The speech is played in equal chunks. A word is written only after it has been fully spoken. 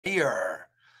Here,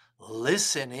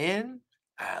 listen in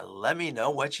and let me know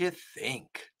what you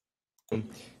think.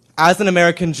 As an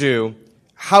American Jew,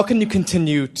 how can you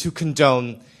continue to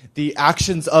condone the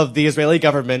actions of the Israeli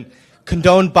government,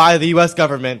 condoned by the U.S.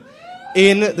 government,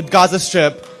 in the Gaza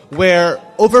Strip, where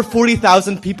over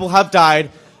 40,000 people have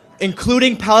died,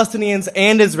 including Palestinians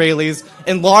and Israelis,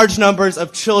 and large numbers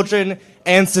of children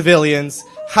and civilians?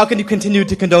 How can you continue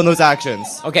to condone those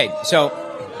actions? Okay,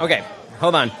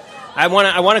 hold on. I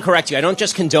want to correct you. I don't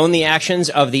just condone the actions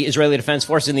of the Israeli Defense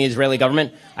Forces and the Israeli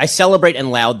government. I celebrate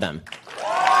and laud them.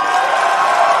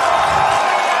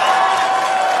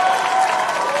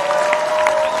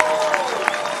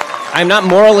 I'm not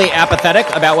morally apathetic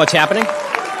about what's happening.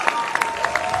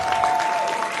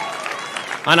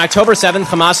 On October 7th,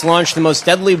 Hamas launched the most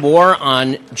deadly war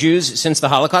on Jews since the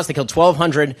Holocaust. They killed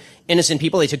 1,200 innocent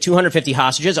people. They took 250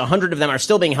 hostages. 100 of them are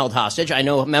still being held hostage. I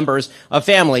know members of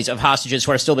families of hostages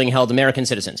who are still being held, American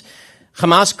citizens.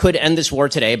 Hamas could end this war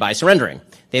today by surrendering.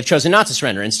 They've chosen not to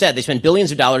surrender. Instead, they spent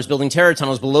billions of dollars building terror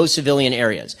tunnels below civilian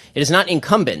areas. It is not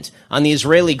incumbent on the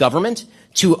Israeli government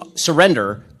to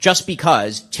surrender just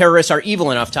because terrorists are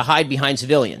evil enough to hide behind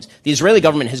civilians. The Israeli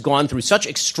government has gone through such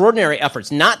extraordinary efforts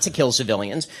not to kill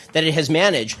civilians that it has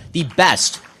managed the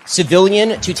best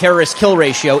civilian to terrorist kill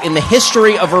ratio in the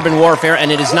history of urban warfare,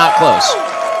 and it is not close.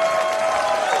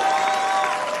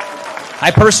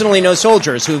 I personally know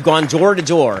soldiers who have gone door to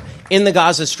door in the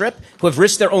Gaza Strip who have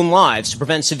risked their own lives to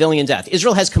prevent civilian death.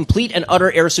 Israel has complete and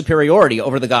utter air superiority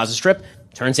over the Gaza Strip.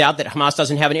 Turns out that Hamas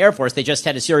doesn't have an air force. They just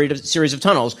had a series of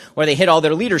tunnels where they hid all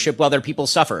their leadership while their people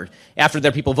suffered after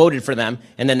their people voted for them,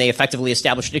 and then they effectively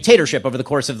established a dictatorship over the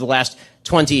course of the last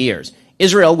 20 years.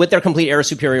 Israel, with their complete air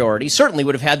superiority, certainly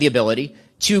would have had the ability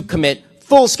to commit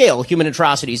full-scale human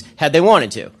atrocities had they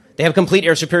wanted to. They have complete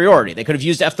air superiority. They could have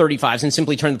used F-35s and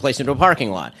simply turned the place into a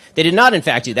parking lot. They did not, in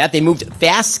fact, do that. They moved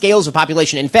vast scales of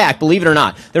population. In fact, believe it or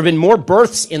not, there have been more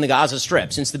births in the Gaza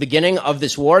Strip since the beginning of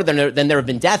this war than there have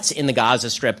been deaths in the Gaza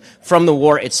Strip from the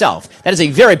war itself. That is a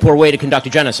very poor way to conduct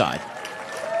a genocide.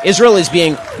 Israel is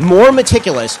being more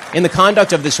meticulous in the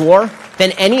conduct of this war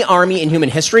than any army in human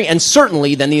history, and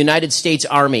certainly than the United States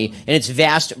Army in its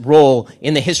vast role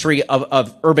in the history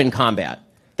of urban combat.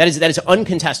 That is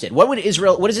uncontested. What is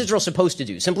Israel supposed to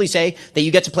do? Simply say that you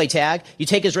get to play tag, you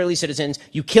take Israeli citizens,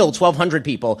 you kill 1,200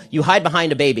 people, you hide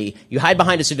behind a baby, you hide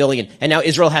behind a civilian, and now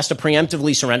Israel has to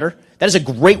preemptively surrender? That is a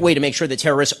great way to make sure that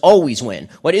terrorists always win.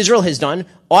 What Israel has done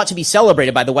ought to be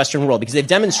celebrated by the Western world, because they've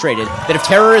demonstrated that if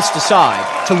terrorists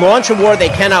decide to launch a war they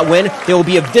cannot win, they will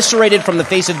be eviscerated from the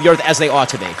face of the earth as they ought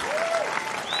to be.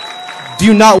 Do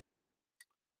you not?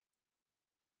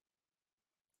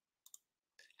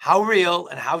 How real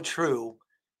and how true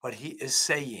what he is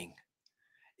saying.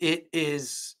 It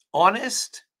is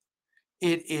honest,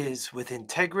 it is with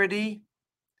integrity,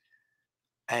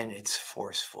 and it's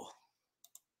forceful.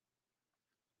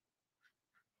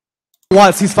 I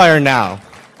want a ceasefire now.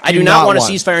 I do not want a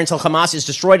ceasefire until Hamas is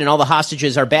destroyed and all the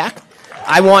hostages are back.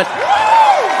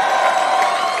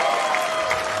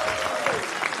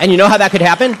 And you know how that could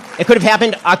happen? It could have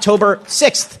happened October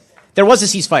 6th. There was a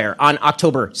ceasefire on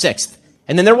October 6th.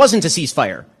 And then there wasn't a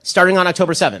ceasefire starting on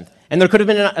October 7th. And there could have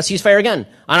been a ceasefire again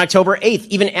on October 8th,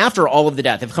 even after all of the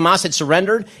death. If Hamas had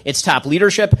surrendered its top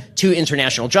leadership to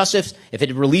international justice, if it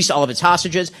had released all of its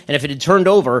hostages, and if it had turned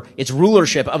over its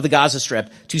rulership of the Gaza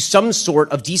Strip to some sort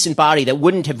of decent body that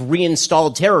wouldn't have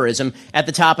reinstalled terrorism at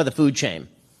the top of the food chain.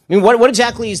 I mean, what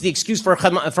exactly is the excuse for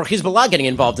Hezbollah getting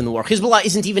involved in the war? Hezbollah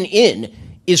isn't even in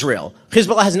Israel.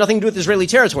 Hezbollah has nothing to do with Israeli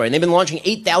territory, and they've been launching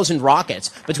 8,000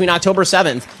 rockets between October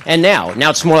 7th and now.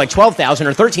 Now it's more like 12,000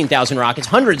 or 13,000 rockets,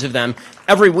 hundreds of them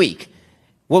every week.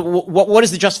 What is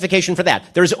the justification for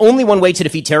that? There is only one way to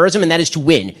defeat terrorism, and that is to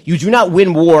win. You do not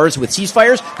win wars with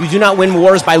ceasefires. You do not win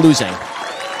wars by losing.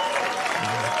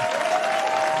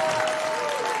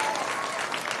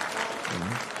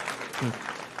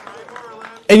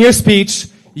 In your speech,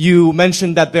 you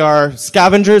mentioned that there are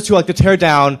scavengers who like to tear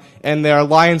down and there are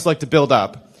lions who like to build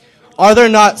up. Are there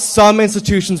not some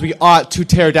institutions we ought to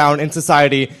tear down in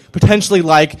society, potentially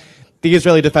like the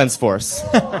Israeli Defense Force?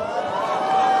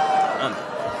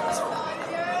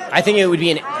 I think it would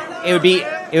be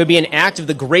an act of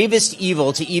the gravest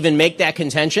evil to even make that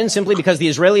contention, simply because the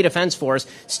Israeli Defense Force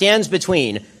stands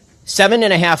between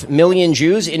 7.5 million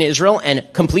Jews in Israel and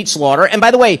complete slaughter. And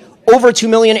by the way, over 2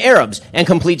 million Arabs and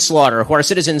complete slaughter, who are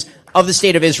citizens of the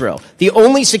state of Israel. The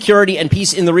only security and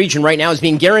peace in the region right now is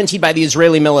being guaranteed by the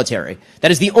Israeli military.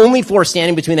 That is the only force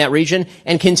standing between that region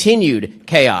and continued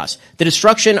chaos. The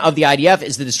destruction of the IDF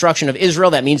is the destruction of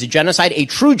Israel. That means a genocide, a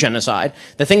true genocide.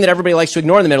 The thing that everybody likes to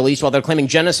ignore in the Middle East while they're claiming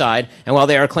genocide and while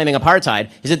they are claiming apartheid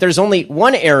is that there's only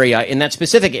one area in that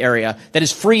specific area that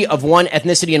is free of one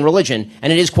ethnicity and religion,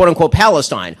 and it is quote-unquote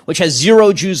Palestine, which has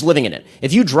 0 Jews living in it.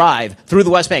 If you drive through the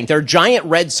West Bank, there are giant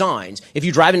red signs if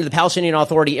you drive into the Palestinian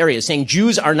Authority areas saying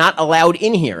Jews are not allowed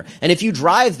in here. And if you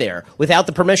drive there without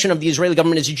the permission of the Israeli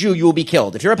government as a Jew, you will be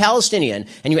killed. If you're a Palestinian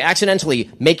and you accidentally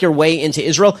make your way into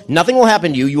Israel, nothing will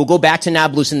happen to you. You will go back to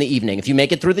Nablus in the evening. If you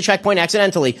make it through the checkpoint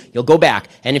accidentally, you'll go back.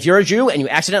 And if you're a Jew and you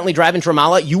accidentally drive into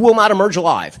Ramallah, you will not emerge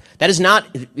alive. That is not,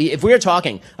 if we are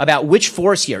talking about which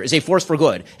force here is a force for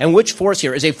good and which force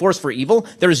here is a force for evil,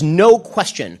 there is no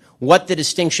question what the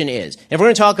distinction is. If we're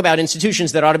going to talk about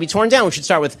institutions that ought to be torn down, we should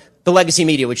start with the legacy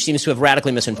media, which seems to have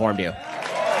radically misinformed you.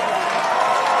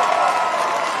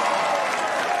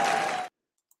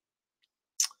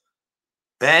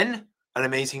 Ben, an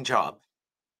amazing job.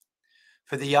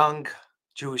 For the young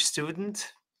Jewish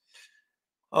student,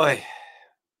 I'm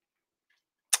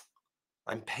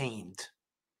pained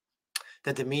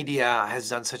that the media has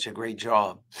done such a great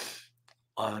job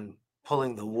on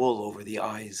pulling the wool over the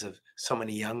eyes of so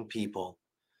many young people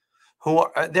who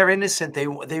are, they're innocent. They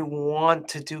want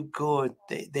to do good.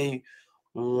 They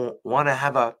want to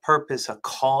have a purpose, a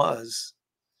cause.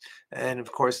 And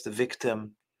of course, the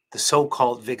victim, the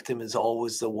so-called victim, is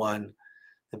always the one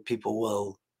that people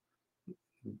will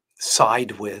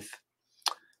side with.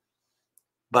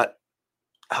 But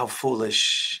how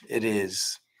foolish it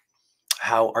is,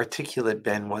 how articulate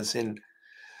Ben was in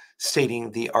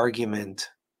stating the argument.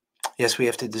 Yes, we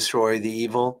have to destroy the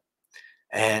evil,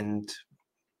 and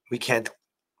we can't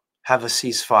have a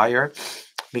ceasefire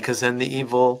because then the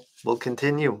evil will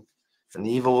continue. And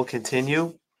the evil will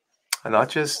continue and not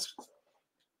just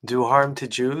do harm to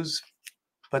Jews,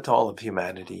 but to all of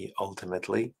humanity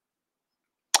ultimately.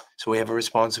 So we have a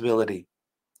responsibility,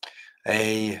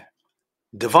 a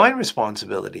divine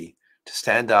responsibility to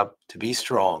stand up, to be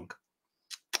strong,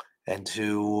 and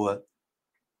to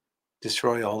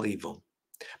destroy all evil.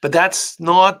 But that's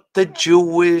not the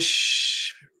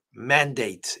Jewish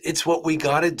mandate. It's what we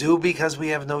got to do because we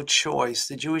have no choice.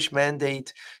 The Jewish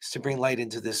mandate is to bring light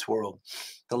into this world,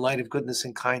 the light of goodness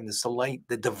and kindness, the light,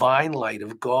 the divine light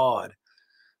of God,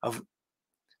 of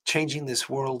changing this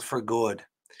world for good.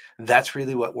 That's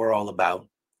really what we're all about.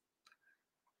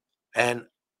 And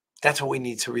that's what we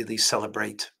need to really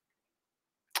celebrate.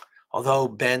 Although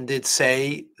Ben did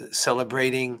say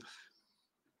celebrating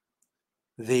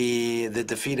the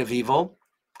defeat of evil,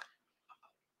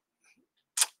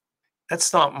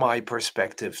 that's not my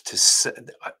perspective.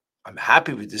 I'm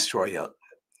happy we destroy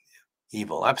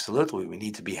evil. Absolutely, we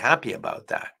need to be happy about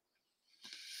that.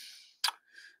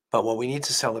 But what we need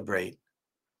to celebrate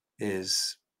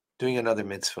is doing another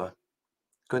mitzvah,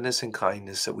 goodness and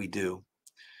kindness that we do,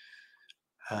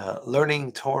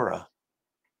 learning Torah.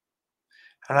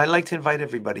 And I'd like to invite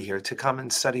everybody here to come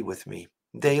and study with me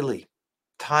daily.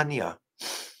 Tanya,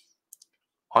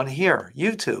 on here,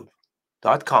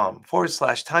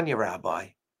 youtube.com/Tanya Rabbi.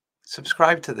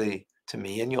 Subscribe to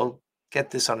me and you'll get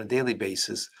this on a daily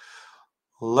basis,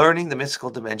 learning the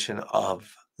mystical dimension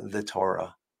of the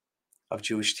Torah, of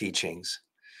Jewish teachings.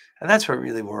 And that's what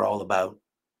really we're all about,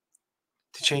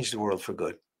 to change the world for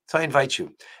good. So I invite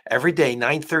you every day,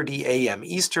 9:30 a.m.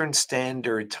 Eastern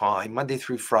Standard Time, Monday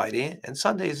through Friday, and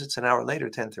Sundays it's an hour later,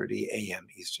 10:30 a.m.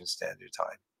 Eastern Standard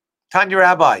Time. Tanya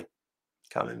Rabbi,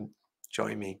 come and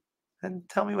join me and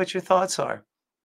tell me what your thoughts are.